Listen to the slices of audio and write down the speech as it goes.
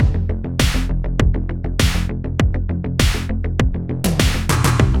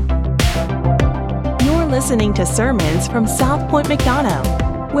listening to sermons from South Point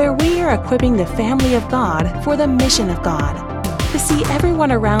McDonough, where we are equipping the family of God for the mission of God, to see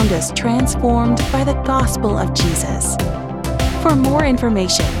everyone around us transformed by the gospel of Jesus. For more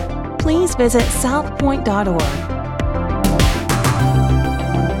information, please visit southpoint.org.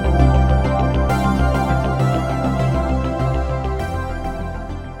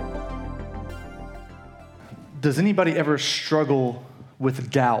 Does anybody ever struggle with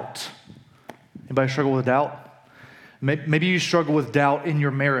doubt? Anybody struggle with doubt? Maybe you struggle with doubt in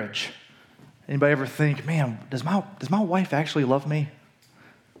your marriage. Anybody ever think, man, does my wife actually love me?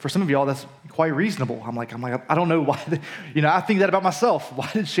 For some of y'all, that's quite reasonable. I'm like, I don't know why. I think that about myself. Why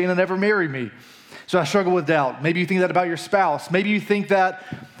did Shannon ever marry me? So I struggle with doubt. Maybe you think that about your spouse. Maybe you think that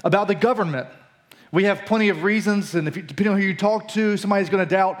about the government. We have plenty of reasons, and depending on who you talk to, somebody's going to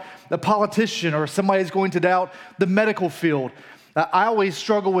doubt the politician, or somebody's going to doubt the medical field. I always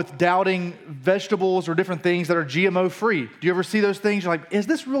struggle with doubting vegetables or different things that are GMO-free. Do you ever see those things? You're like, is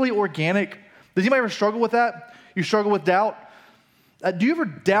this really organic? Does anybody ever struggle with that? You struggle with doubt? Do you ever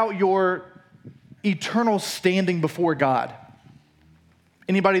doubt your eternal standing before God?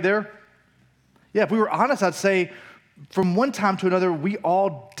 Anybody there? Yeah, if we were honest, I'd say from one time to another, we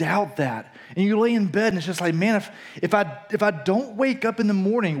all doubt that. And you lay in bed and it's just like, man, if I don't wake up in the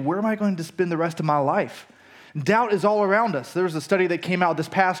morning, where am I going to spend the rest of my life? Doubt is all around us. There was a study that came out this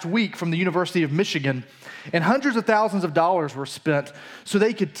past week from the University of Michigan, and hundreds of thousands of dollars were spent so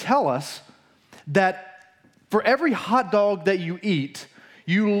they could tell us that for every hot dog that you eat,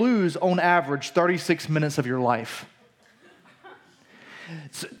 you lose on average 36 minutes of your life.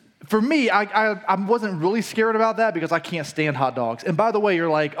 For me, I wasn't really scared about that because I can't stand hot dogs. And by the way, you're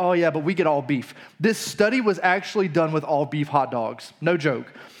like, oh yeah, but we get all beef. This study was actually done with all beef hot dogs. No joke.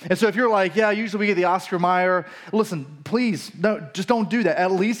 And so if you're like, yeah, usually we get the Oscar Mayer, listen, please, no, just don't do that.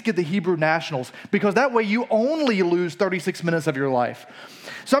 At least get the Hebrew Nationals, because that way you only lose 36 minutes of your life.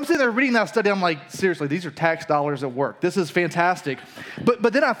 So I'm sitting there reading that study. I'm like, seriously, these are tax dollars at work. This is fantastic.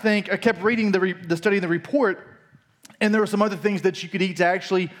 But then I kept reading the study and the report, and there were some other things that you could eat to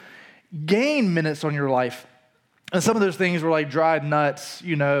actually gain minutes on your life. And some of those things were like dried nuts,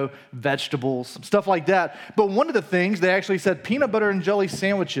 vegetables, stuff like that. But one of the things, they actually said peanut butter and jelly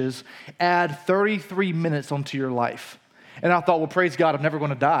sandwiches add 33 minutes onto your life. And I thought, well, praise God, I'm never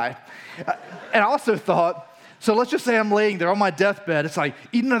going to die. And I also thought, so let's just say I'm laying there on my deathbed. It's like,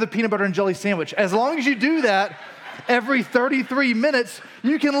 eat another peanut butter and jelly sandwich. As long as you do that, every 33 minutes,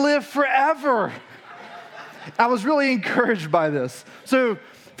 you can live forever. I was really encouraged by this. So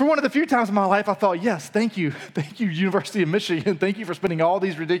for one of the few times in my life, I thought, yes, thank you, University of Michigan. Thank you for spending all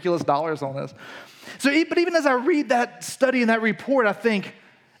these ridiculous dollars on this. But even as I read that study and that report, I think,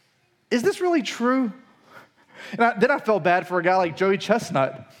 is this really true? And then I felt bad for a guy like Joey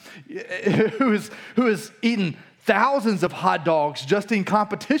Chestnut, who has eaten thousands of hot dogs just in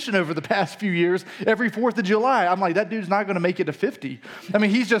competition over the past few years, every 4th of July. I'm like, that dude's not going to make it to 50. I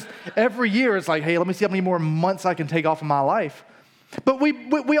mean, he's just, every year, it's like, hey, let me see how many more months I can take off of my life. But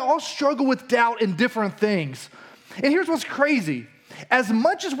we all struggle with doubt in different things. And here's what's crazy. As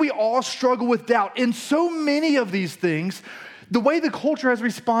much as we all struggle with doubt in so many of these things, the way the culture has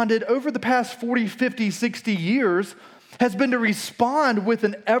responded over the past 40, 50, 60 years has been to respond with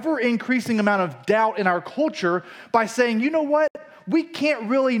an ever-increasing amount of doubt in our culture by saying, you know what? We can't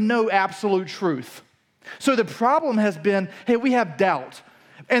really know absolute truth. So the problem has been, hey, we have doubt.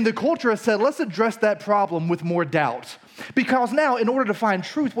 And the culture has said, let's address that problem with more doubt. Because now, in order to find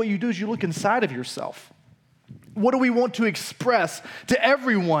truth, what you do is you look inside of yourself. What do we want to express to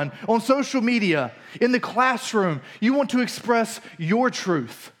everyone on social media, in the classroom? You want to express your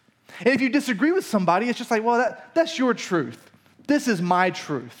truth. And if you disagree with somebody, it's just like, well, that's your truth. This is my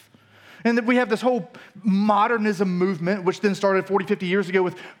truth. And then we have this whole modernism movement, which then started 40, 50 years ago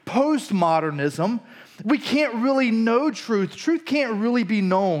with postmodernism. We can't really know truth. Truth can't really be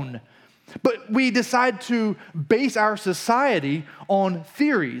known. But we decide to base our society on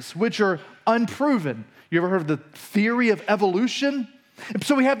theories, which are unproven. You ever heard of the theory of evolution?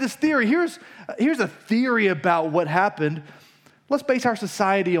 So we have this theory. Here's a theory about what happened. Let's base our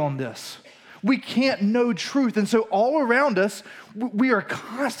society on this. We can't know truth. And so all around us, we are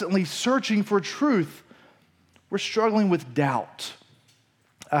constantly searching for truth. We're struggling with doubt.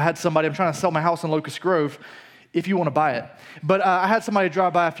 I had somebody, I'm trying to sell my house in Locust Grove, if you want to buy it. But I had somebody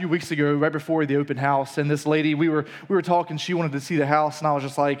drive by a few weeks ago, right before the open house, and this lady, we were talking, she wanted to see the house, and I was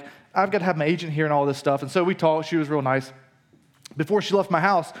just like, I've got to have my agent here and all this stuff. And so we talked, she was real nice. Before she left my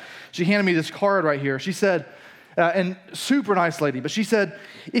house, she handed me this card right here. She said, and super nice lady. But she said,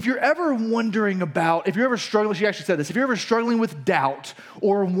 if you're ever struggling, she actually said this, if you're ever struggling with doubt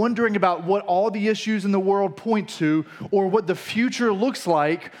or wondering about what all the issues in the world point to or what the future looks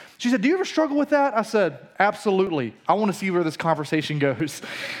like, she said, do you ever struggle with that? I said, absolutely. I want to see where this conversation goes.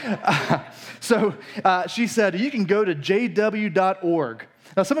 So she said, you can go to jw.org.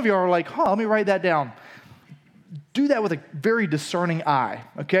 Now, some of you are like, let me write that down. Do that with a very discerning eye,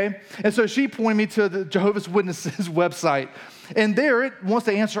 okay? And so she pointed me to the Jehovah's Witnesses website, and there it wants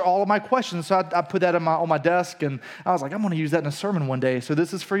to answer all of my questions. So I put that on my desk, and I was like, I'm going to use that in a sermon one day, so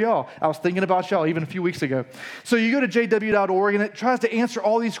this is for y'all. I was thinking about y'all even a few weeks ago. So you go to jw.org, and it tries to answer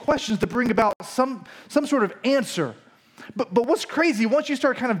all these questions to bring about some sort of answer. But what's crazy, once you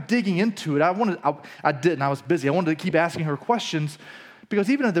start kind of digging into it, I was busy. I wanted to keep asking her questions, because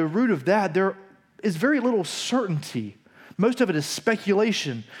even at the root of that, there is very little certainty. Most of it is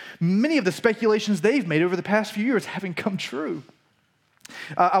speculation. Many of the speculations they've made over the past few years haven't come true.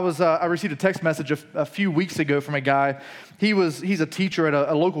 I received a text message a few weeks ago from a guy. He's a teacher at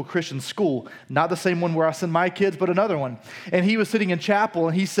a local Christian school, not the same one where I send my kids, but another one. And he was sitting in chapel,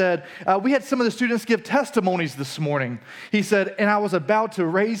 and he said, we had some of the students give testimonies this morning. He said, and I was about to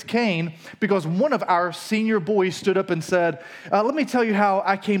raise Cain because one of our senior boys stood up and said, let me tell you how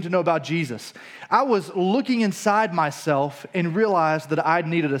I came to know about Jesus. I was looking inside myself and realized that I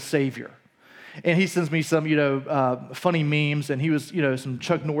needed a Savior. And he sends me some, funny memes, and he was, some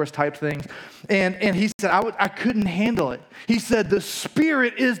Chuck Norris type things. And he said, I couldn't handle it. He said, the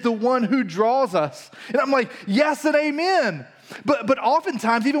Spirit is the one who draws us. And I'm like, yes and amen. But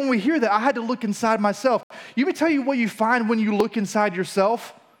oftentimes, even when we hear that, I had to look inside myself. Let me tell you what you find when you look inside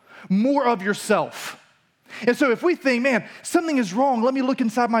yourself. More of yourself. And so if we think, man, something is wrong, let me look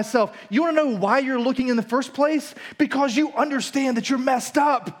inside myself. You want to know why you're looking in the first place? Because you understand that you're messed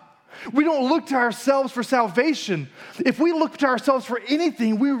up. We don't look to ourselves for salvation. If we look to ourselves for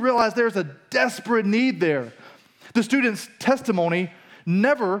anything, we realize there's a desperate need there. The student's testimony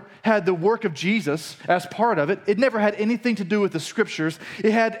never had the work of Jesus as part of it. It never had anything to do with the scriptures.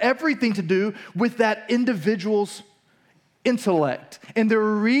 It had everything to do with that individual's intellect and their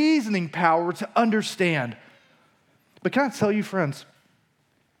reasoning power to understand. But can I tell you, friends,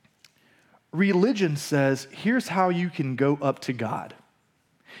 religion says, here's how you can go up to God.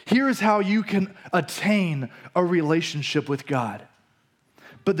 Here's how you can attain a relationship with God.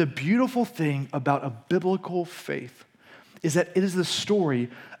 But the beautiful thing about a biblical faith is that it is the story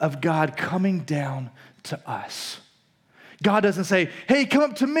of God coming down to us. God doesn't say, hey, come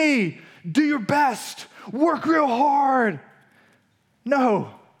up to me, do your best, work real hard. No,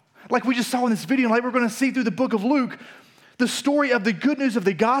 like we just saw in this video, like we're going to see through the book of Luke, the story of the good news of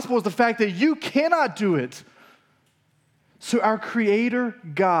the gospel is the fact that you cannot do it. So our Creator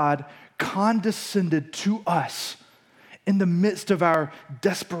God condescended to us in the midst of our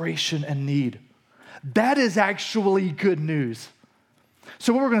desperation and need. That is actually good news.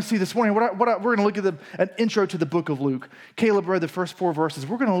 So what we're going to see this morning, we're going to look at an intro to the book of Luke. Caleb read the first 4 verses.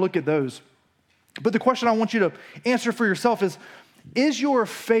 We're going to look at those. But the question I want you to answer for yourself is your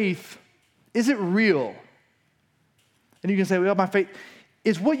faith, is it real? And you can say, well, my faith,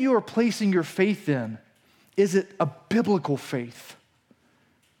 is what you are placing your faith in, is it a biblical faith?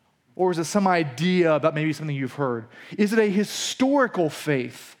 Or is it some idea about maybe something you've heard? Is it a historical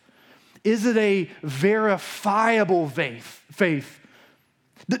faith? Is it a verifiable faith?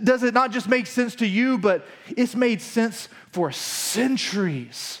 Does it not just make sense to you, but it's made sense for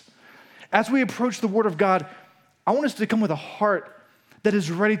centuries? As we approach the Word of God, I want us to come with a heart that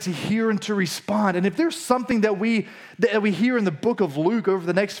is ready to hear and to respond. And if there's something that we hear in the book of Luke over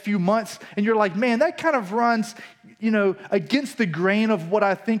the next few months, and you're like, man, that kind of runs, against the grain of what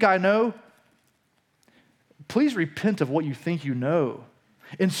I think I know, please repent of what you think you know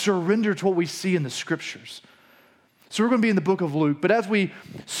and surrender to what we see in the scriptures. So we're going to be in the book of Luke, but as we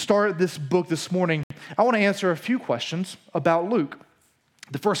start this book this morning, I want to answer a few questions about Luke.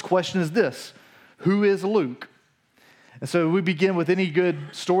 The first question is this: who is Luke? And so we begin with any good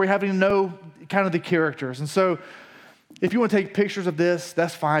story having to know kind of the characters. And so if you want to take pictures of this,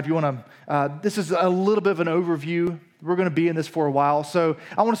 that's fine. If you want to, this is a little bit of an overview. We're going to be in this for a while. So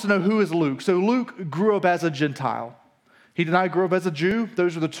I want us to know, who is Luke? So Luke grew up as a Gentile. He did not grow up as a Jew.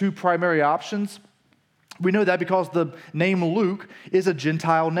 Those are the two primary options. We know that because the name Luke is a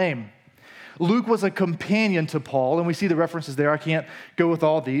Gentile name. Luke was a companion to Paul, and we see the references there. I can't go with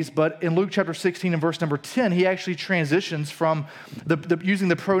all these, but in Luke chapter 16 and verse number 10, he actually transitions from using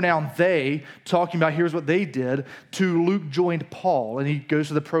the pronoun they, talking about here's what they did, to Luke joined Paul, and he goes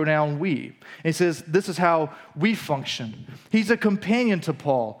to the pronoun we. And he says, this is how we function. He's a companion to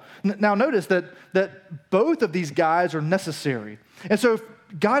Paul. Now notice that both of these guys are necessary. And so if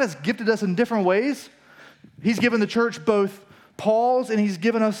God has gifted us in different ways, he's given the church both Paul's and he's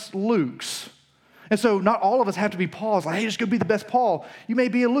given us Luke's. And so not all of us have to be Paul's. Like, hey, just go be the best Paul. You may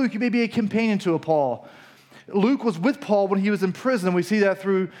be a Luke. You may be a companion to a Paul. Luke was with Paul when he was in prison. We see that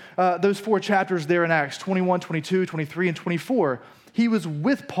through those 4 chapters there in Acts 21, 22, 23, and 24. He was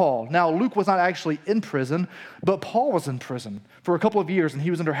with Paul. Now, Luke was not actually in prison, but Paul was in prison for a couple of years, and he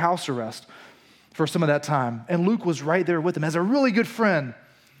was under house arrest for some of that time. And Luke was right there with him as a really good friend.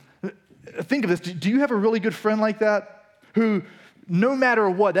 Think of this. Do you have a really good friend like that? Who, no matter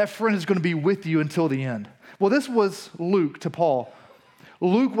what, that friend is going to be with you until the end. Well, this was Luke to Paul.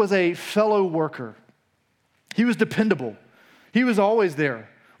 Luke was a fellow worker. He was dependable. He was always there.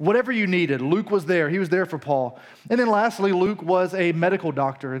 Whatever you needed, Luke was there. He was there for Paul. And then lastly, Luke was a medical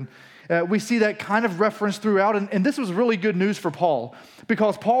doctor. And we see that kind of referenced throughout. And this was really good news for Paul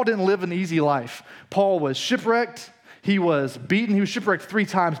because Paul didn't live an easy life. Paul was shipwrecked. He was beaten. He was shipwrecked 3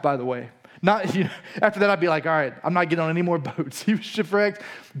 times, by the way. Not, after that, I'd be like, all right, I'm not getting on any more boats. He was shipwrecked,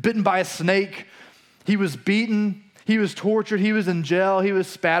 bitten by a snake. He was beaten. He was tortured. He was in jail. He was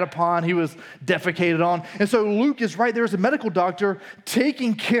spat upon. He was defecated on. And so Luke is right there as a medical doctor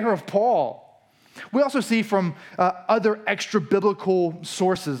taking care of Paul. We also see from other extra biblical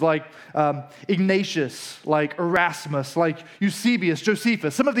sources like Ignatius, like Erasmus, like Eusebius,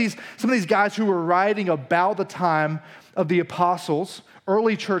 Josephus, some of these guys who were writing about the time of the apostles,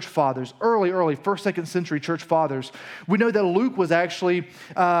 early church fathers, early first, second century church fathers. We know that Luke was actually,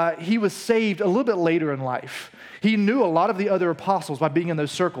 he was saved a little bit later in life. He knew a lot of the other apostles by being in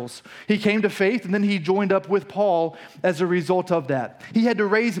those circles. He came to faith and then he joined up with Paul as a result of that. He had to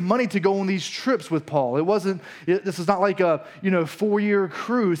raise money to go on these trips with Paul. This is not like a 4-year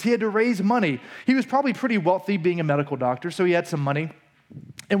cruise. He had to raise money. He was probably pretty wealthy being a medical doctor, so he had some money.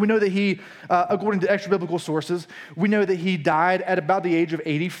 And we know that he, according to extra biblical sources, we know that he died at about the age of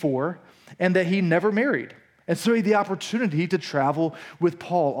 84 and that he never married. And so he had the opportunity to travel with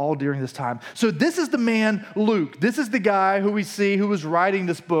Paul all during this time. So this is the man, Luke. This is the guy who we see who was writing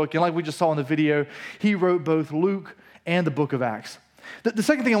this book. And like we just saw in the video, he wrote both Luke and the book of Acts. The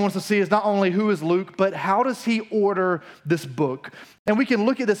second thing I want us to see is not only who is Luke, but how does he order this book? And we can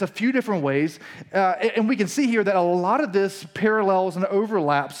look at this a few different ways, and we can see here that a lot of this parallels and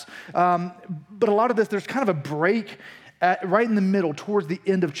overlaps, but a lot of this, there's kind of a break right in the middle towards the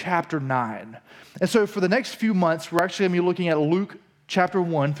end of chapter 9. And so for the next few months, we're actually going to be looking at Luke chapter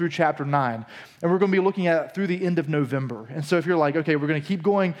 1 through chapter 9. And we're going to be looking at it through the end of November. And so if you're like, okay, we're going to keep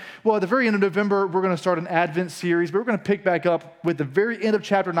going. Well, at the very end of November, we're going to start an Advent series, but we're going to pick back up with the very end of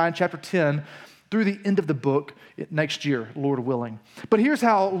chapter 9, chapter 10, through the end of the book next year, Lord willing. But here's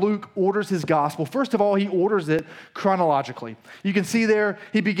how Luke orders his gospel. First of all, he orders it chronologically. You can see there,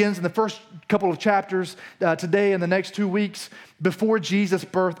 he begins in the first couple of chapters today and the next 2 weeks before Jesus'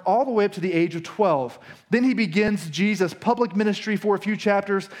 birth, all the way up to the age of 12. Then he begins Jesus' public ministry for a few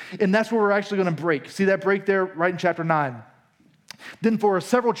chapters, and that's where we're actually going to break. See that break there right in chapter 9. Then for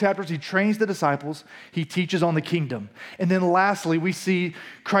several chapters, he trains the disciples, he teaches on the kingdom. And then lastly, we see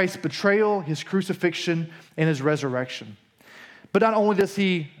Christ's betrayal, his crucifixion, and his resurrection. But not only does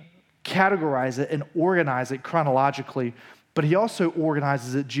he categorize it and organize it chronologically, but he also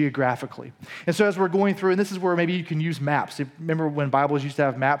organizes it geographically. And so as we're going through, and this is where maybe you can use maps. Remember when Bibles used to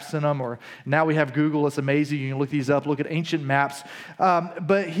have maps in them, or now we have Google, it's amazing. You can look these up, look at ancient maps.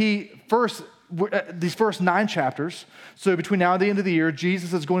 But these first 9 chapters, so between now and the end of the year,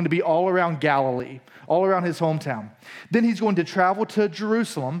 Jesus is going to be all around Galilee, all around his hometown. Then he's going to travel to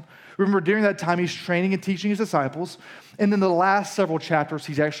Jerusalem. Remember, during that time, he's training and teaching his disciples. And then the last several chapters,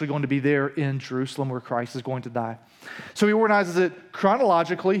 he's actually going to be there in Jerusalem where Christ is going to die. So he organizes it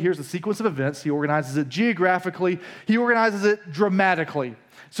chronologically. Here's the sequence of events. He organizes it geographically. He organizes it dramatically.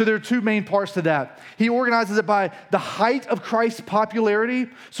 So there are 2 main parts to that. He organizes it by the height of Christ's popularity.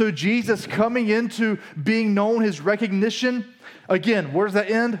 So Jesus coming into being known, his recognition. Again, where does that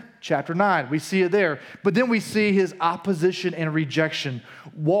end? Chapter 9. We see it there. But then we see his opposition and rejection,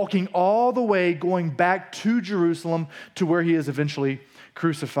 walking all the way, going back to Jerusalem to where he is eventually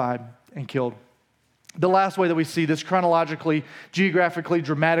crucified and killed. The last way that we see this chronologically, geographically,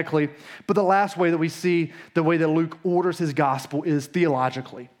 dramatically, but the last way that we see the way that Luke orders his gospel is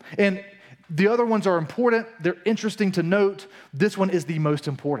theologically. And the other ones are important. They're interesting to note. This one is the most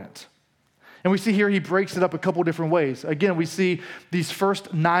important. And we see here he breaks it up a couple different ways. Again, we see these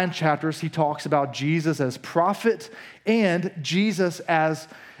first 9 chapters, he talks about Jesus as prophet and Jesus as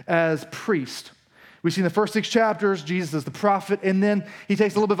priest. We see in the first 6 chapters, Jesus as the prophet, and then he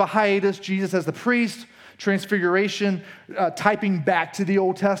takes a little bit of a hiatus, Jesus as the priest, transfiguration, typing back to the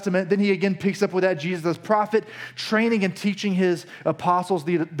Old Testament. Then he again picks up with that, Jesus as prophet, training and teaching his apostles,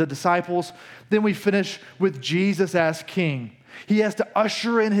 the disciples. Then we finish with Jesus as king. He has to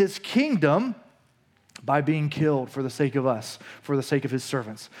usher in his kingdom by being killed for the sake of us, for the sake of his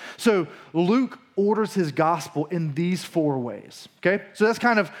servants. So Luke orders his gospel in these 4 ways, okay? So that's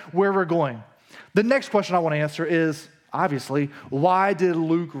kind of where we're going. The next question I want to answer is, obviously, why did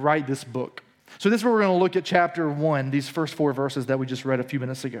Luke write this book? So this is where we're going to look at chapter 1, these first 4 verses that we just read a few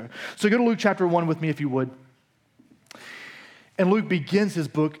minutes ago. So go to Luke chapter 1 with me if you would. And Luke begins his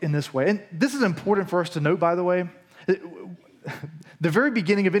book in this way. And this is important for us to note, by the way. The very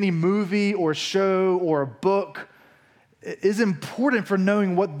beginning of any movie or show or a book is important for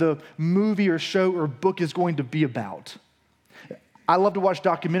knowing what the movie or show or book is going to be about. I love to watch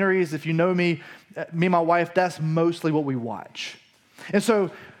documentaries. If you know me and my wife, that's mostly what we watch. And so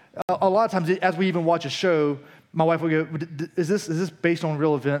a lot of times as we even watch a show, my wife will go, is this based on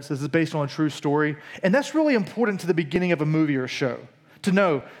real events? Is this based on a true story? And that's really important to the beginning of a movie or a show, to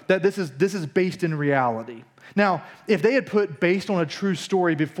know that this is based in reality. Now, if they had put based on a true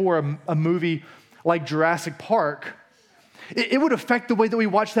story before a movie like Jurassic Park, it would affect the way that we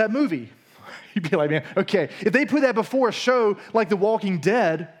watch that movie. You'd be like, man, okay, if they put that before a show like The Walking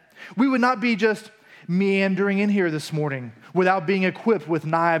Dead, we would not be just meandering in here this morning without being equipped with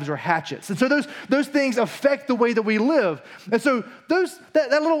knives or hatchets. And so those things affect the way that we live. And so that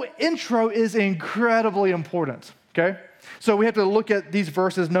little intro is incredibly important, okay? So we have to look at these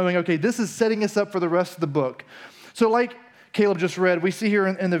verses knowing, okay, this is setting us up for the rest of the book. So like Caleb just read, we see here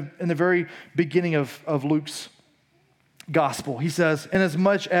in the very beginning of Luke's gospel, he says,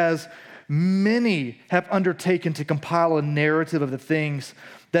 inasmuch as many have undertaken to compile a narrative of the things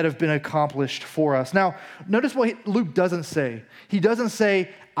that have been accomplished for us. Now, notice what Luke doesn't say. He doesn't say,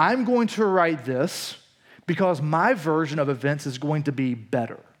 I'm going to write this because my version of events is going to be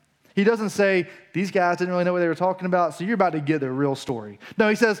better. He doesn't say, these guys didn't really know what they were talking about, so you're about to get the real story. No,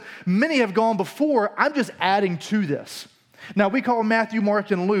 he says, many have gone before, I'm just adding to this. Now, we call Matthew,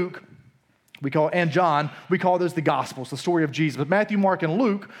 Mark, and Luke, and John, we call those the Gospels, the story of Jesus. But Matthew, Mark, and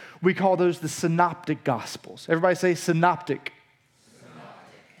Luke, we call those the Synoptic Gospels. Everybody say synoptic.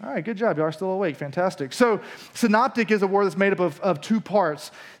 All right, good job. Y'all are still awake. Fantastic. So synoptic is a word that's made up of 2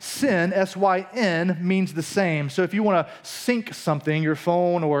 parts. Syn, S-Y-N, means the same. So if you want to sync something, your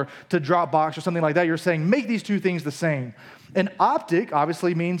phone or to Dropbox or something like that, you're saying make these 2 things the same. And optic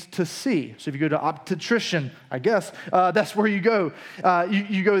obviously means to see. So if you go to optician, I guess, that's where you go.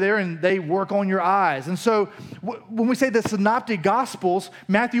 You go there and they work on your eyes. And so when we say the synoptic gospels,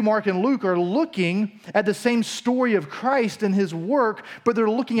 Matthew, Mark, and Luke are looking at the same story of Christ and his work, but they're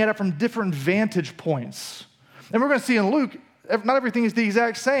looking at it from different vantage points. And we're going to see in Luke, not everything is the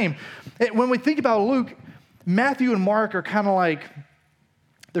exact same. When we think about Luke, Matthew and Mark are kind of like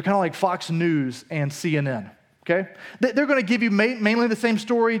Fox News and CNN. Okay? They're going to give you mainly the same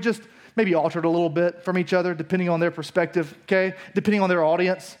story, just maybe altered a little bit from each other, depending on their perspective, okay? Depending on their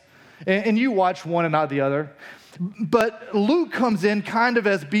audience. And you watch one and not the other. But Luke comes in kind of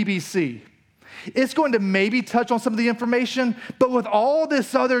as BBC. It's going to maybe touch on some of the information, but with all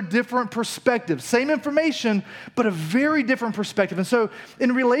this other different perspective. Same information, but a very different perspective. And so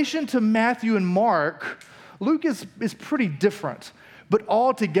in relation to Matthew and Mark, Luke is pretty different. But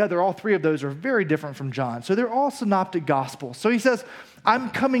all together, all 3 of those are very different from John. So they're all synoptic gospels. So he says, I'm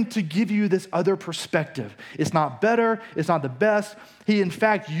coming to give you this other perspective. It's not better. It's not the best. He, in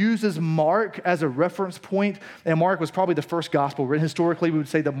fact, uses Mark as a reference point. And Mark was probably the first gospel written. Historically, we would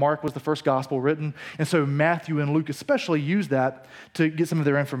say that Mark was the first gospel written. And so Matthew and Luke especially use that to get some of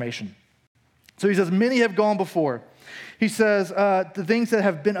their information. So he says, many have gone before. He says, the things that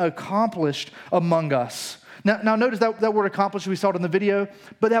have been accomplished among us. Now notice that word accomplished, we saw it in the video,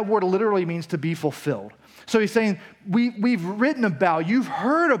 but that word literally means to be fulfilled. So he's saying, we've written about, you've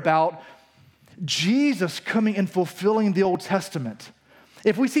heard about Jesus coming and fulfilling the Old Testament.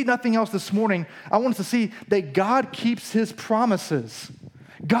 If we see nothing else this morning, I want us to see that God keeps his promises.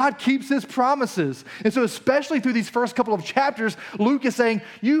 God keeps his promises. And so especially through these first couple of chapters, Luke is saying,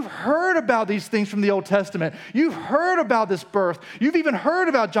 you've heard about these things from the Old Testament. You've heard about this birth. You've even heard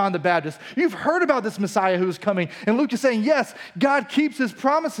about John the Baptist. You've heard about this Messiah who is coming. And Luke is saying, yes, God keeps his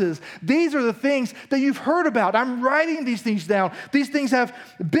promises. These are the things that you've heard about. I'm writing these things down. These things have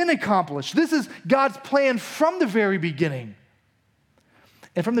been accomplished. This is God's plan from the very beginning.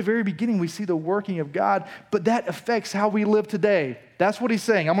 And from the very beginning, we see the working of God, but that affects how we live today. That's what he's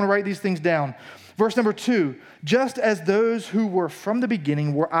saying. I'm going to write these things down. Verse number 2, just as those who were from the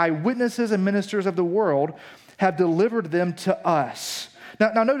beginning were eyewitnesses and ministers of the world have delivered them to us.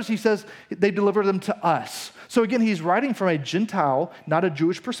 Now notice he says they delivered them to us. So again, he's writing from a Gentile, not a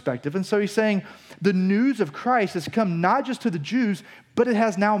Jewish perspective. And so he's saying the news of Christ has come not just to the Jews, but it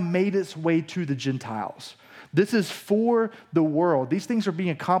has now made its way to the Gentiles. This is for the world. These things are being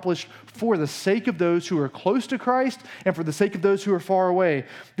accomplished for the sake of those who are close to Christ and for the sake of those who are far away.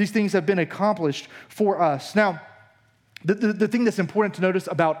 These things have been accomplished for us. Now, the thing that's important to notice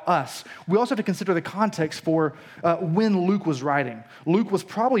about us, we also have to consider the context for when Luke was writing. Luke was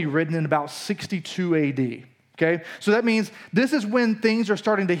probably written in about 62 AD. Okay, so that means this is when things are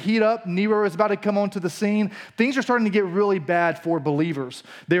starting to heat up. Nero is about to come onto the scene. Things are starting to get really bad for believers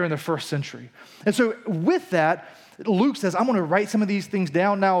there in the first century. And so with that, Luke says, I'm going to write some of these things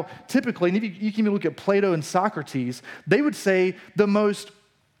down. Now, typically, and if you can look at Plato and Socrates, they would say the most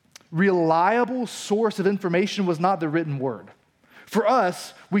reliable source of information was not the written word. For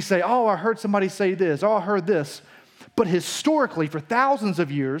us, we say, oh, I heard somebody say this. Oh, I heard this. But historically, for thousands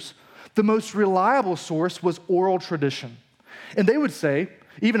of years, the most reliable source was oral tradition. And they would say,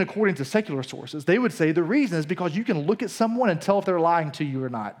 even according to secular sources, they would say the reason is because you can look at someone and tell if they're lying to you or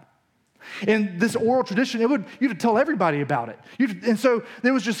not. And this oral tradition, you had to tell everybody about it. And so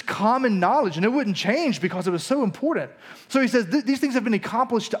there was just common knowledge, and it wouldn't change because it was so important. So he says, these things have been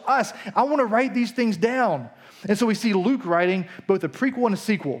accomplished to us. I want to write these things down. And so we see Luke writing both a prequel and a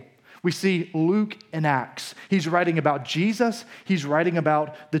sequel. We see Luke in Acts. He's writing about Jesus. He's writing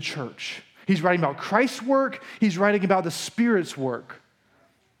about the church. He's writing about Christ's work. He's writing about the Spirit's work.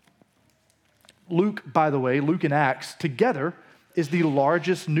 Luke, by the way, Luke and Acts together is the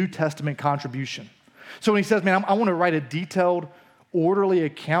largest New Testament contribution. So when he says, man, I want to write a detailed, orderly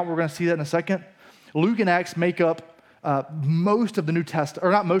account, we're going to see that in a second. Luke and Acts make up most of the New Testament,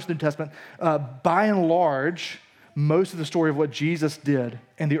 or not most of the New Testament, by and large, most of the story of what Jesus did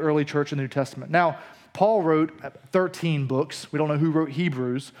in the early church in the New Testament. Now, Paul wrote 13 books. We don't know who wrote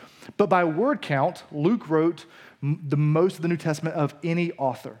Hebrews, but by word count, Luke wrote the most of the New Testament of any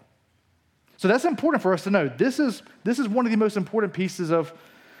author. So that's important for us to know. This is one of the most important pieces of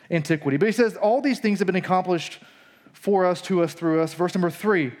antiquity. But he says all these things have been accomplished for us, to us, through us. Verse number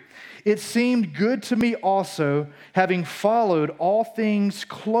 3, it seemed good to me also, having followed all things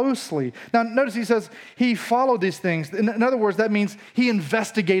closely. Now, notice he says he followed these things. In other words, that means he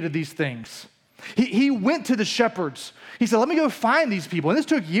investigated these things. He went to the shepherds. He said, let me go find these people. And this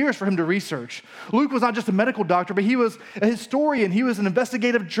took years for him to research. Luke was not just a medical doctor, but he was a historian. He was an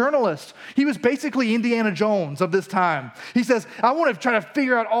investigative journalist. He was basically Indiana Jones of this time. He says, I want to try to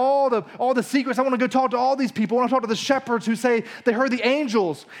figure out all the secrets. I want to go talk to all these people. I want to talk to the shepherds who say they heard the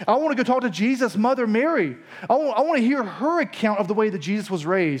angels. I want to go talk to Jesus' mother, Mary. I want to hear her account of the way that Jesus was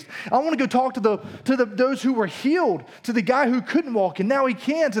raised. I want to go talk to those who were healed, to the guy who couldn't walk and now he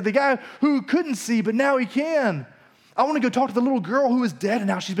can, to the guy who couldn't see but now he can. I want to go talk to the little girl who was dead and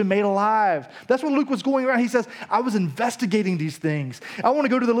now she's been made alive. That's what Luke was going around. He says, I was investigating these things. I want to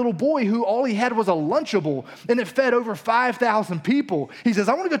go to the little boy who all he had was a Lunchable and it fed over 5,000 people. He says,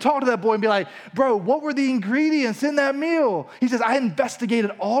 I want to go talk to that boy and be like, bro, what were the ingredients in that meal? He says, I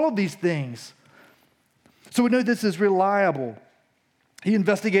investigated all of these things. So we know this is reliable. He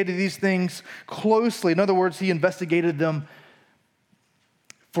investigated these things closely. In other words, he investigated them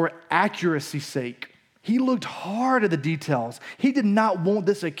for accuracy's sake. He looked hard at the details. He did not want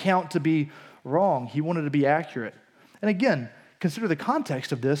this account to be wrong. He wanted to be accurate. And again, consider the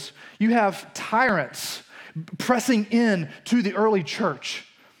context of this. You have tyrants pressing in to the early church.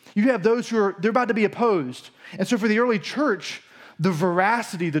 You have those they're about to be opposed. And so for the early church, the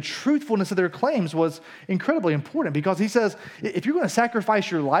veracity, the truthfulness of their claims was incredibly important because he says, if you're going to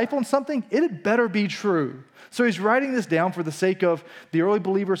sacrifice your life on something, it had better be true. So he's writing this down for the sake of the early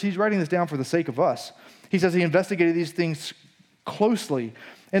believers. He's writing this down for the sake of us. He says he investigated these things closely.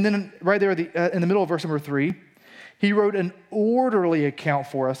 And then right there in the middle of verse number 3, he wrote an orderly account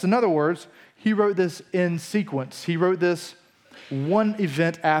for us. In other words, he wrote this in sequence. He wrote this one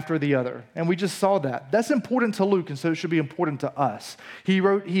event after the other. And we just saw that. That's important to Luke, and so it should be important to us. He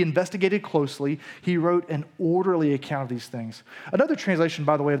investigated closely. He wrote an orderly account of these things. Another translation,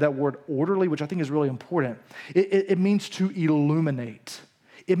 by the way, of that word orderly, which I think is really important, it means to illuminate.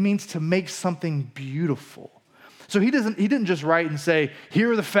 It means to make something beautiful. So he didn't just write and say,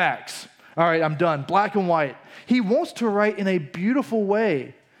 here are the facts. All right, I'm done, black and white. He wants to write in a beautiful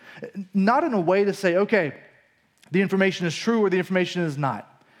way, not in a way to say, okay, the information is true or the information is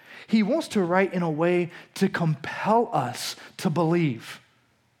not. He wants to write in a way to compel us to believe.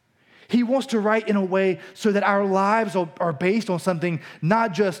 He wants to write in a way so that our lives are based on something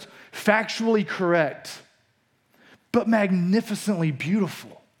not just factually correct, but magnificently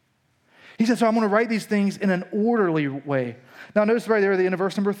beautiful. He says, so I'm going to write these things in an orderly way. Now notice right there at the end of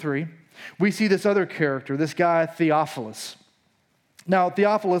verse number 3, we see this other character, this guy Theophilus. Now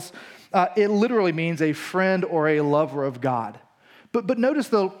Theophilus, it literally means a friend or a lover of God. But notice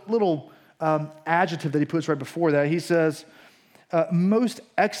the little adjective that he puts right before that. He says, most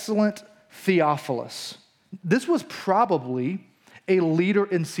excellent Theophilus. This was probably a leader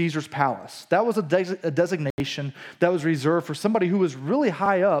in Caesar's palace. That was a designation that was reserved for somebody who was really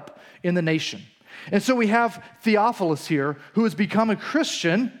high up in the nation. And so we have Theophilus here, who has become a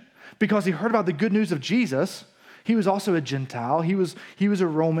Christian because he heard about the good news of Jesus. He was also a Gentile. He was a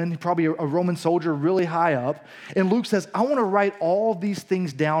Roman, probably a Roman soldier really high up. And Luke says, I want to write all these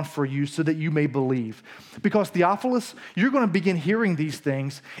things down for you so that you may believe. Because Theophilus, you're going to begin hearing these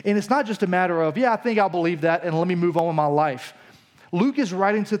things. And it's not just a matter of, yeah, I think I'll believe that and let me move on with my life. Luke is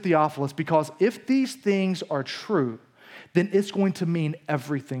writing to Theophilus because if these things are true, then it's going to mean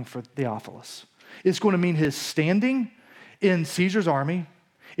everything for Theophilus. It's going to mean his standing in Caesar's army.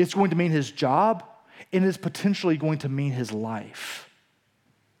 It's going to mean his job. And it's potentially going to mean his life.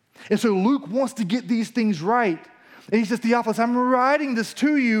 And so Luke wants to get these things right. And he says, Theophilus, I'm writing this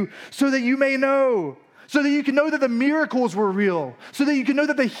to you so that you may know, so that you can know that the miracles were real, so that you can know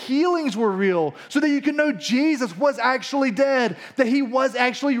that the healings were real, so that you can know Jesus was actually dead, that he was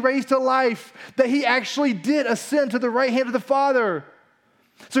actually raised to life, that he actually did ascend to the right hand of the Father.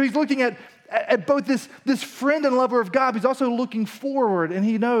 So he's looking at both this friend and lover of God, but he's also looking forward, and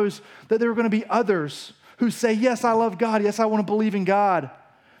he knows that there are going to be others who say, yes, I love God. Yes, I want to believe in God.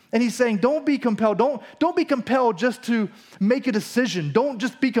 And he's saying, don't be compelled. Don't be compelled just to make a decision. Don't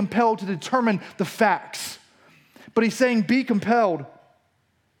just be compelled to determine the facts. But he's saying, be compelled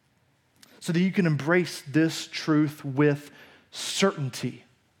so that you can embrace this truth with certainty.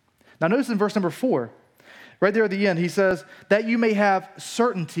 Now notice in verse number 4, right there at the end, he says, that you may have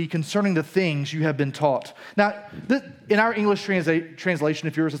certainty concerning the things you have been taught. Now, in our English translation,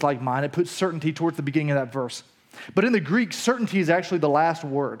 if yours is like mine, it puts certainty towards the beginning of that verse. But in the Greek, certainty is actually the last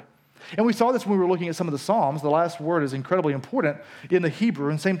word. And we saw this when we were looking at some of the Psalms. The last word is incredibly important in the Hebrew,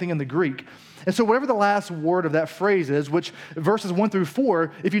 and same thing in the Greek. And so whatever the last word of that phrase is, which verses 1 through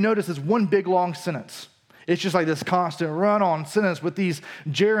 4, if you notice, is one big long sentence. It's just like this constant run-on sentence with these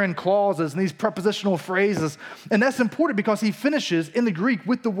gerund clauses and these prepositional phrases. And that's important because he finishes in the Greek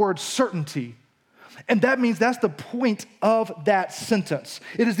with the word certainty. And that means that's the point of that sentence.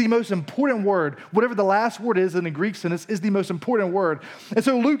 It is the most important word. Whatever the last word is in the Greek sentence is the most important word. And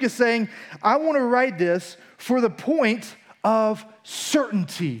so Luke is saying, I want to write this for the point of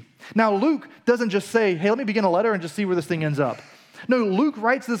certainty. Now, Luke doesn't just say, hey, let me begin a letter and just see where this thing ends up. No, Luke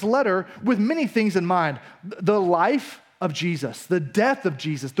writes this letter with many things in mind. The life of Jesus, the death of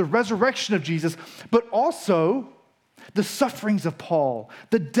Jesus, the resurrection of Jesus, but also the sufferings of Paul,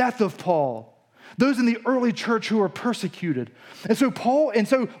 the death of Paul, those in the early church who were persecuted. And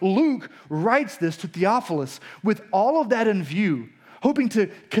so Luke writes this to Theophilus with all of that in view, hoping to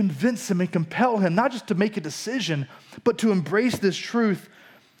convince him and compel him, not just to make a decision, but to embrace this truth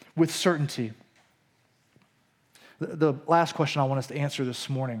with certainty. The last question I want us to answer this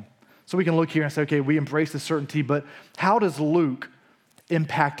morning. So we can look here and say, okay, we embrace this certainty, but how does Luke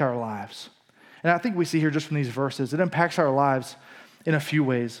impact our lives? And I think we see here just from these verses, it impacts our lives in a few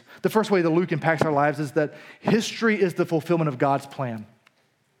ways. The first way that Luke impacts our lives is that history is the fulfillment of God's plan.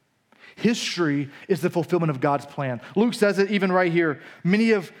 History is the fulfillment of God's plan. Luke says it even right here. Many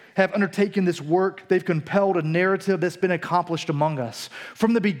have undertaken this work. They've compelled a narrative that's been accomplished among us.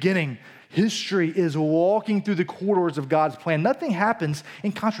 From the beginning, history is walking through the corridors of God's plan. Nothing happens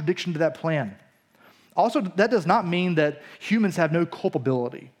in contradiction to that plan. Also, that does not mean that humans have no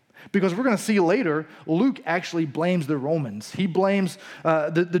culpability. Because we're going to see later, Luke actually blames the Romans. He blames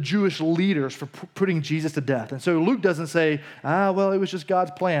the Jewish leaders for putting Jesus to death. And so Luke doesn't say, well, it was just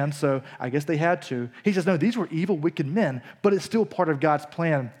God's plan, so I guess they had to. He says, no, these were evil, wicked men, but it's still part of God's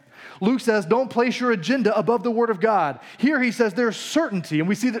plan. Luke says, don't place your agenda above the word of God. Here he says there's certainty, and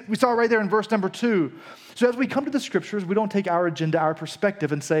we saw it right there in verse number 2. So as we come to the scriptures, we don't take our agenda, our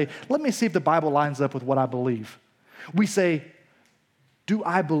perspective, and say, let me see if the Bible lines up with what I believe. We say, do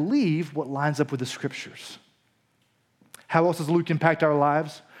I believe what lines up with the scriptures? How else does Luke impact our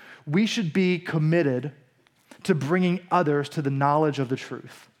lives? We should be committed to bringing others to the knowledge of the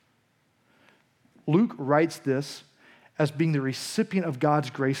truth. Luke writes this as being the recipient of God's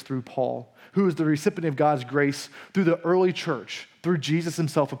grace through Paul, who is the recipient of God's grace through the early church, through Jesus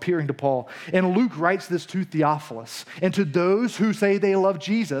himself appearing to Paul. And Luke writes this to Theophilus and to those who say they love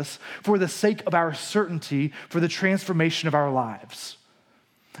Jesus for the sake of our certainty for the transformation of our lives.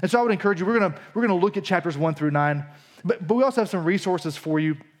 And so I would encourage you, we're gonna look at chapters 1 through 9, but we also have some resources for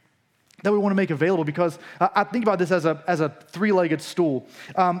you that we want to make available, because I think about this as a three-legged stool.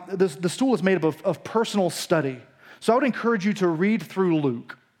 The stool is made up of personal study. So I would encourage you to read through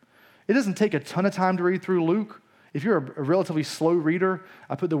Luke. It doesn't take a ton of time to read through Luke. If you're a relatively slow reader,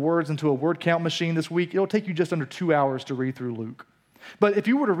 I put the words into a word count machine this week. It'll take you just under 2 hours to read through Luke. But if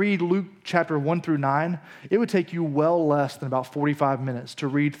you were to read Luke chapter 1 through 9, it would take you well less than about 45 minutes to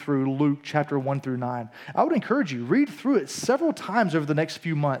read through Luke chapter 1 through 9. I would encourage you, read through it several times over the next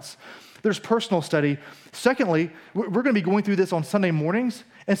few months. There's personal study. Secondly, we're going to be going through this on Sunday mornings,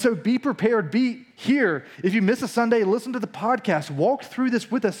 and so be prepared, be here. If you miss a Sunday, listen to the podcast, walk through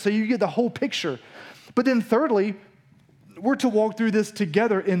this with us so you get the whole picture. But then thirdly, we're to walk through this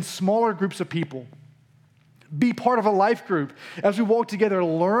together in smaller groups of people. Be part of a life group as we walk together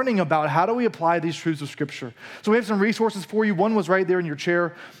learning about how do we apply these truths of Scripture. So we have some resources for you. One was right there in your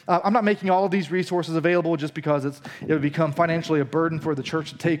chair. I'm not making all of these resources available just because it would become financially a burden for the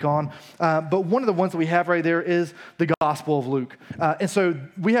church to take on. But one of the ones that we have right there is the Gospel of Luke. And so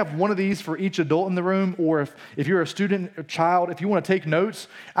we have one of these for each adult in the room, or if you're a student or child, if you want to take notes,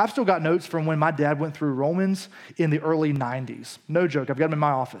 I've still got notes from when my dad went through Romans in the early 90s. No joke, I've got them in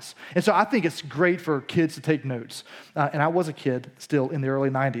my office. And so I think it's great for kids to take notes. And I was a kid still in the early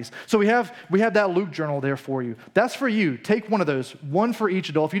 90s. So we have that Luke journal there for you. That's for you. Take one of those, one for each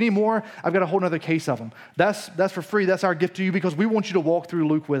adult. If you need more, I've got a whole other case of them. That's for free. That's our gift to you because we want you to walk through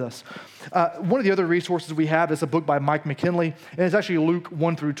Luke with us. One of the other resources we have is a book by Mike McKinley, and it's actually Luke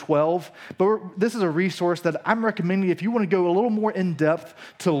 1 through 12. But this is a resource that I'm recommending if you want to go a little more in depth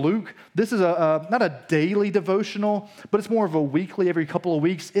to Luke. This is not a daily devotional, but it's more of a weekly, every couple of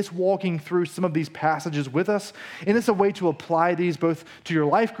weeks. It's walking through some of these passages with us. And it's a way to apply these both to your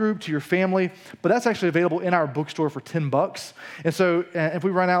life group, to your family, but that's actually available in our bookstore for $10. And so if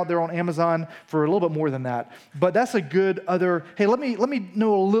we run out there on Amazon for a little bit more than that, but that's a good other, hey, let me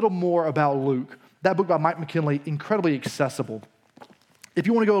know a little more about Luke. That book by Mike McKinley, incredibly accessible. If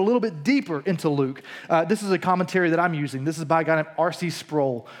you want to go a little bit deeper into Luke, this is a commentary that I'm using. This is by a guy named R.C.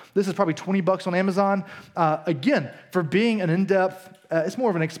 Sproul. This is probably $20 on Amazon. Again, for being an in-depth, it's more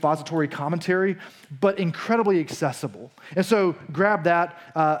of an expository commentary, but incredibly accessible. And so grab that.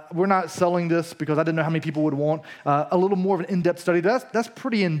 We're not selling this because I didn't know how many people would want a little more of an in-depth study. That's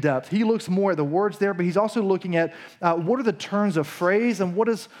pretty in-depth. He looks more at the words there, but he's also looking at what are the turns of phrase and what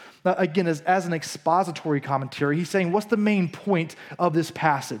is, again, as an expository commentary, he's saying, what's the main point of this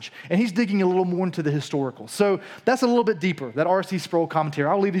passage? And he's digging a little more into the historical. So that's a little bit deeper, that R.C. Sproul commentary.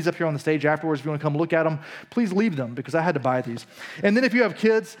 I'll leave these up here on the stage afterwards. If you want to come look at them, please leave them because I had to buy these. And then if you have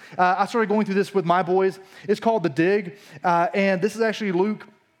kids, I started going through this with my boys. It's called The Dig, and this is actually Luke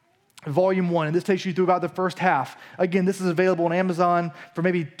Volume 1, and this takes you through about the first half. Again, this is available on Amazon for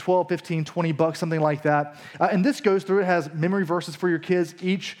maybe $12, $15, $20, something like that. And this goes through, it has memory verses for your kids.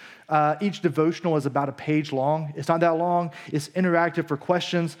 Each devotional is about a page long. It's not that long. It's interactive for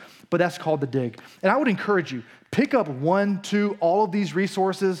questions, but that's called The Dig. And I would encourage you, pick up 1, 2, all of these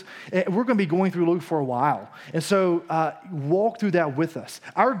resources. And we're going to be going through Luke for a while. And so walk through that with us.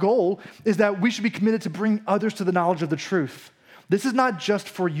 Our goal is that we should be committed to bring others to the knowledge of the truth. This is not just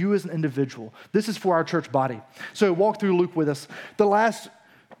for you as an individual. This is for our church body. So walk through Luke with us. The last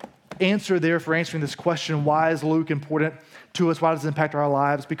answer there for answering this question, why is Luke important to us? Why does it impact our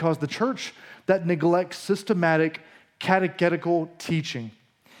lives? Because the church that neglects systematic catechetical teaching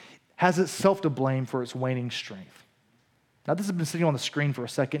has itself to blame for its waning strength. Now, this has been sitting on the screen for a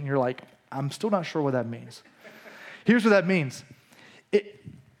second, and you're like, I'm still not sure what that means. Here's what that means.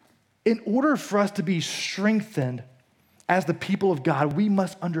 In order for us to be strengthened as the people of God, we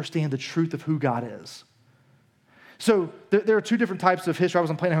must understand the truth of who God is. So there are two different types of history. I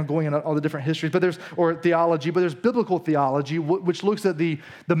wasn't planning on going into all the different histories, or theology, but there's biblical theology, which looks at the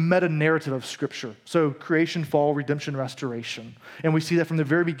meta-narrative of Scripture. So creation, fall, redemption, restoration. And we see that from the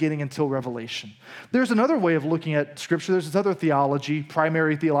very beginning until Revelation. There's another way of looking at Scripture. There's this other theology,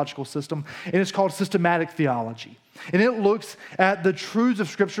 primary theological system, and it's called systematic theology. And it looks at the truths of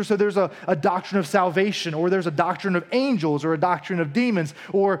Scripture. So there's a doctrine of salvation, or there's a doctrine of angels, or a doctrine of demons,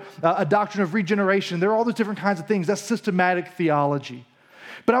 or a doctrine of regeneration. There are all those different kinds of things. That's systematic theology.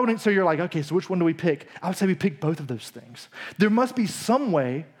 But I wouldn't say you're like, okay, so which one do we pick? I would say we pick both of those things. There must be some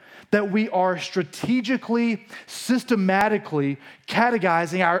way that we are strategically, systematically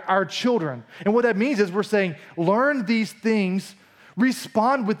catechizing our children. And what that means is we're saying, learn these things,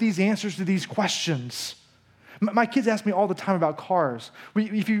 respond with these answers to these questions. My kids ask me all the time about cars.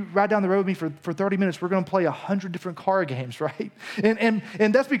 If you ride down the road with me for 30 minutes, we're going to play 100 different car games, right? And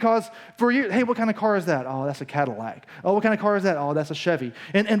that's because for years, hey, what kind of car is that? Oh, that's a Cadillac. Oh, what kind of car is that? Oh, that's a Chevy.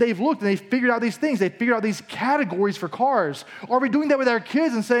 And they've looked and they've figured out these things. They've figured out these categories for cars. Are we doing that with our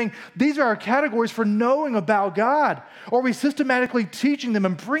kids and saying, these are our categories for knowing about God? Or are we systematically teaching them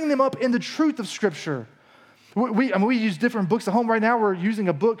and bringing them up in the truth of Scripture? We use different books at home right now. We're using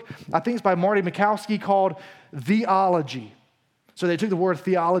a book, I think it's by Marty Mikowski, called Theology. So they took the word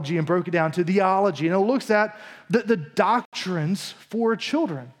theology and broke it down to theology, and it looks at the doctrines for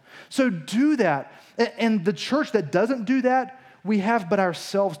children. So do that. And the church that doesn't do that, we have but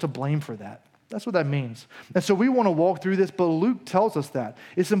ourselves to blame for that. That's what that means. And so we want to walk through this, but Luke tells us that.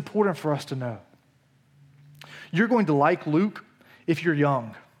 It's important for us to know. You're going to like Luke if you're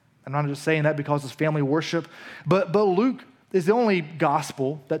young. I'm not just saying that because it's family worship, but Luke is the only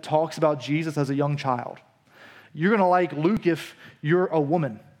gospel that talks about Jesus as a young child. You're going to like Luke if you're a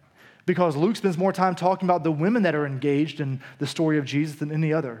woman, because Luke spends more time talking about the women that are engaged in the story of Jesus than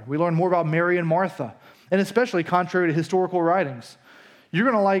any other. We learn more about Mary and Martha, and especially contrary to historical writings. You're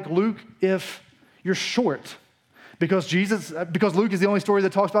going to like Luke if you're short, because Luke is the only story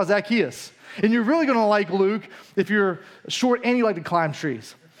that talks about Zacchaeus. And you're really going to like Luke if you're short and you like to climb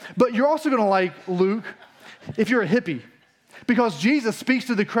trees. But you're also going to like Luke if you're a hippie, because Jesus speaks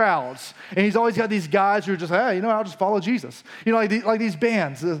to the crowds, and he's always got these guys who are just, hey, I'll just follow Jesus. Like these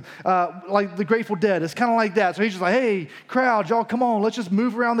bands, like the Grateful Dead. It's kind of like that. So he's just like, hey, crowd, y'all, come on, let's just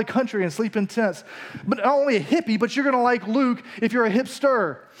move around the country and sleep in tents. But not only a hippie, but you're going to like Luke if you're a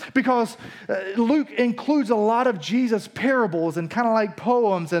hipster, because Luke includes a lot of Jesus parables and kind of like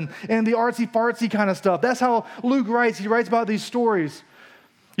poems and the artsy-fartsy kind of stuff. That's how Luke writes. He writes about these stories.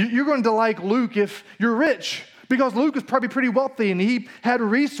 You're going to like Luke if you're rich, because Luke was probably pretty wealthy and he had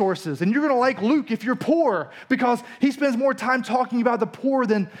resources. And you're going to like Luke if you're poor, because he spends more time talking about the poor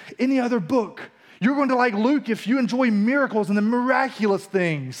than any other book. You're going to like Luke if you enjoy miracles and the miraculous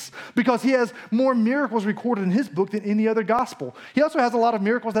things, because he has more miracles recorded in his book than any other gospel. He also has a lot of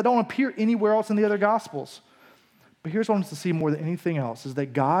miracles that don't appear anywhere else in the other gospels. But here's what I want us to see more than anything else, is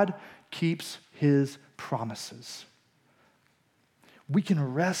that God keeps his promises. We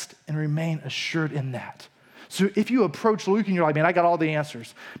can rest and remain assured in that. So if you approach Luke and you're like, man, I got all the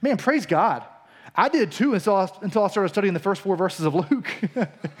answers. Man, praise God. I did too until I started studying the first 4 verses of Luke.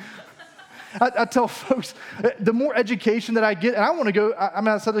 I tell folks, the more education that I get, and I want to go,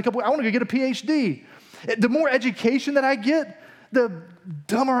 I said a couple, I want to go get a PhD. The more education that I get, the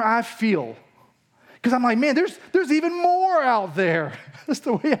dumber I feel. Because I'm like, man, there's even more out there. That's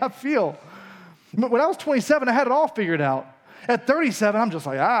the way I feel. When I was 27, I had it all figured out. At 37, I'm just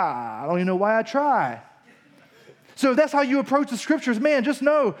like, I don't even know why I try. So if that's how you approach the scriptures, man, just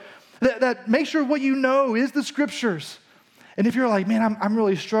know that make sure what you know is the scriptures. And if you're like, man, I'm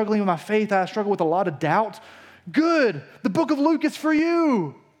really struggling with my faith, I struggle with a lot of doubt, good. The book of Luke is for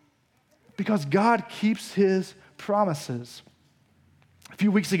you, because God keeps his promises. A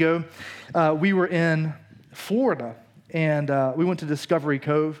few weeks ago, we were in Florida, and we went to Discovery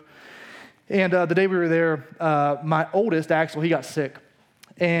Cove. And the day we were there, my oldest, Axel, he got sick.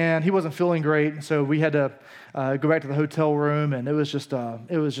 And he wasn't feeling great, so we had to go back to the hotel room, and it was just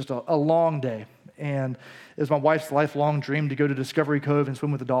a long day. And it was my wife's lifelong dream to go to Discovery Cove and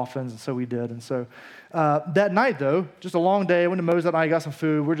swim with the dolphins, and so we did. And so that night, though, just a long day. I went to Moe's that night, got some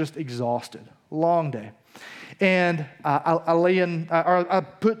food. We're just exhausted. Long day. And I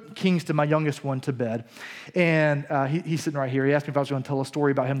put Kingston, my youngest one, to bed. And he's sitting right here. He asked me if I was going to tell a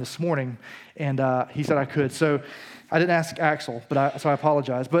story about him this morning, and he said I could. So I didn't ask Axel, so I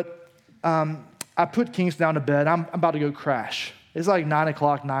apologize. But I put Kingston down to bed. I'm about to go crash. It's like 9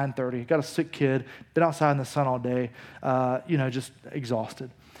 o'clock, 9:30. Got a sick kid, been outside in the sun all day, just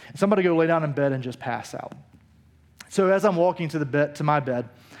exhausted. And so I'm about to go lay down in bed and just pass out. So as I'm walking to my bed,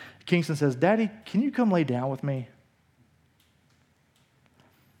 Kingston says, Daddy, can you come lay down with me?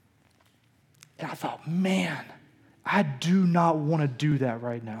 And I thought, man, I do not want to do that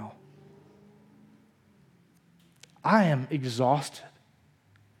right now. I am exhausted.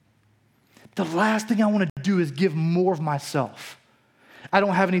 The last thing I want to do is give more of myself. I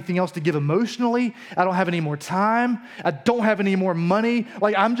don't have anything else to give emotionally. I don't have any more time. I don't have any more money.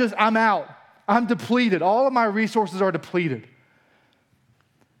 I'm out. I'm depleted. All of my resources are depleted.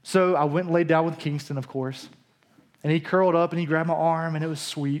 So I went and laid down with Kingston, of course, and he curled up and he grabbed my arm, and it was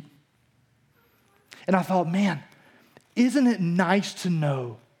sweet. And I thought, man, isn't it nice to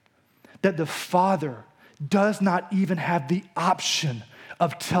know that the Father does not even have the option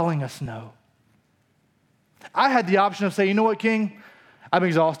of telling us no? I had the option of saying, you know what, King? I'm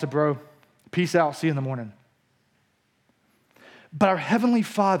exhausted, bro. Peace out. See you in the morning. But our Heavenly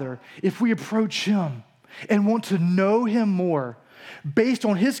Father, if we approach him and want to know him more, based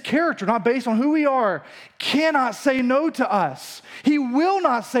on his character, not based on who we are, cannot say no to us. He will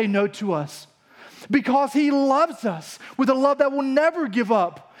not say no to us because he loves us with a love that will never give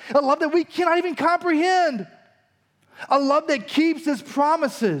up, a love that we cannot even comprehend, a love that keeps his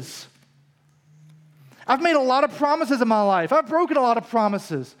promises. I've made a lot of promises in my life. I've broken a lot of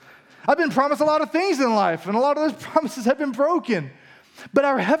promises. I've been promised a lot of things in life, and a lot of those promises have been broken. But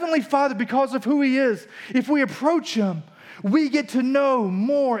our Heavenly Father, because of who he is, if we approach him, we get to know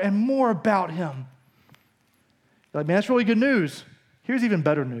more and more about him. You're like, man, that's really good news. Here's even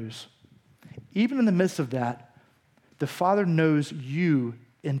better news. Even in the midst of that, the Father knows you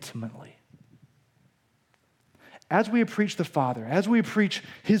intimately. As we preach the Father, as we preach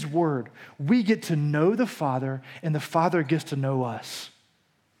his word, we get to know the Father, and the Father gets to know us.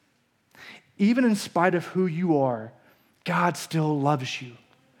 Even in spite of who you are, God still loves you.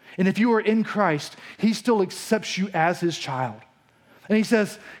 And if you are in Christ, he still accepts you as his child. And he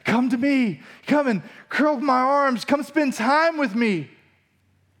says, come to me, come and curl up my arms, come spend time with me.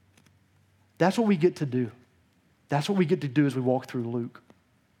 That's what we get to do. That's what we get to do as we walk through Luke.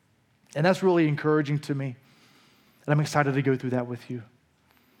 And that's really encouraging to me. And I'm excited to go through that with you.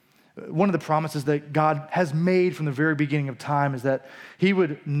 One of the promises that God has made from the very beginning of time is that he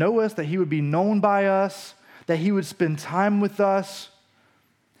would know us, that he would be known by us, that he would spend time with us,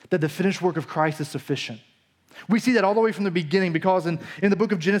 that the finished work of Christ is sufficient. We see that all the way from the beginning because in the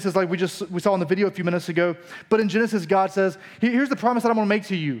book of Genesis, like we saw in the video a few minutes ago, but in Genesis, God says, here's the promise that I'm going to make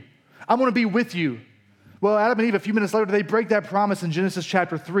to you. I'm going to be with you. Well, Adam and Eve, a few minutes later, they break that promise in Genesis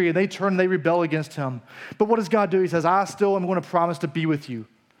chapter 3, and they turn and they rebel against him. But what does God do? He says, I still am going to promise to be with you.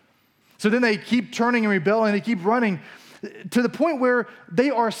 So then they keep turning and rebelling, they keep running to the point where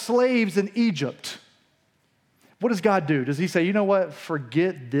they are slaves in Egypt. What does God do? Does he say, you know what?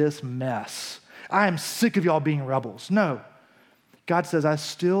 Forget this mess. I am sick of y'all being rebels. No. God says, I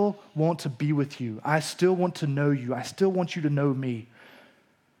still want to be with you. I still want to know you. I still want you to know me.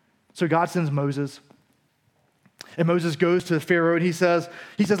 So God sends Moses. And Moses goes to Pharaoh and he says,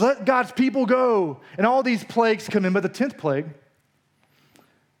 let God's people go. And all these plagues come in. But the 10th plague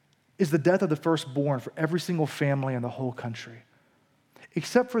is the death of the firstborn for every single family in the whole country,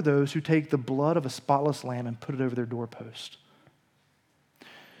 except for those who take the blood of a spotless lamb and put it over their doorpost.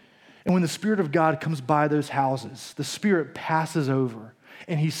 And when the Spirit of God comes by those houses, the Spirit passes over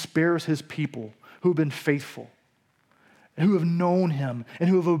and he spares his people who have been faithful, and who have known him and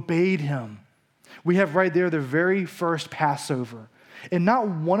who have obeyed him. We have right there the very first Passover. And not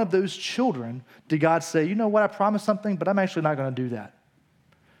one of those children did God say, you know what, I promised something, but I'm actually not going to do that.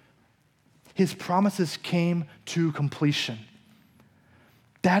 His promises came to completion.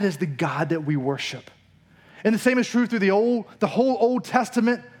 That is the God that we worship. And the same is true through the whole Old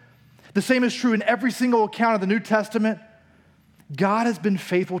Testament. The same is true in every single account of the New Testament. God has been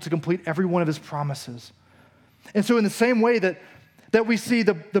faithful to complete every one of his promises. And so in the same way that we see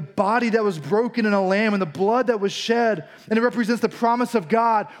the body that was broken in a lamb and the blood that was shed, and it represents the promise of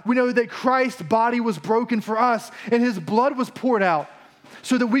God, we know that Christ's body was broken for us and his blood was poured out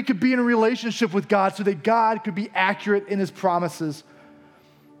so that we could be in a relationship with God, so that God could be accurate in his promises.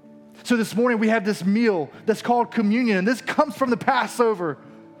 So this morning we have this meal that's called communion, and this comes from the Passover.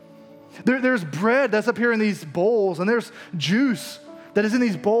 There's bread that's up here in these bowls, and there's juice that is in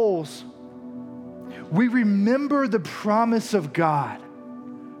these bowls. We remember the promise of God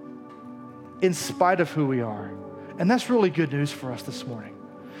in spite of who we are. And that's really good news for us this morning.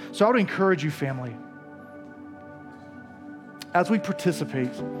 So I would encourage you, family, as we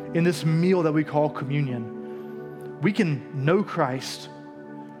participate in this meal that we call communion, we can know Christ,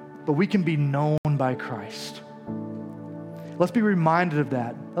 but we can be known by Christ. Let's be reminded of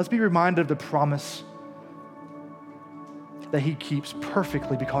that. Let's be reminded of the promise that he keeps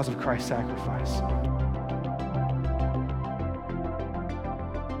perfectly because of Christ's sacrifice.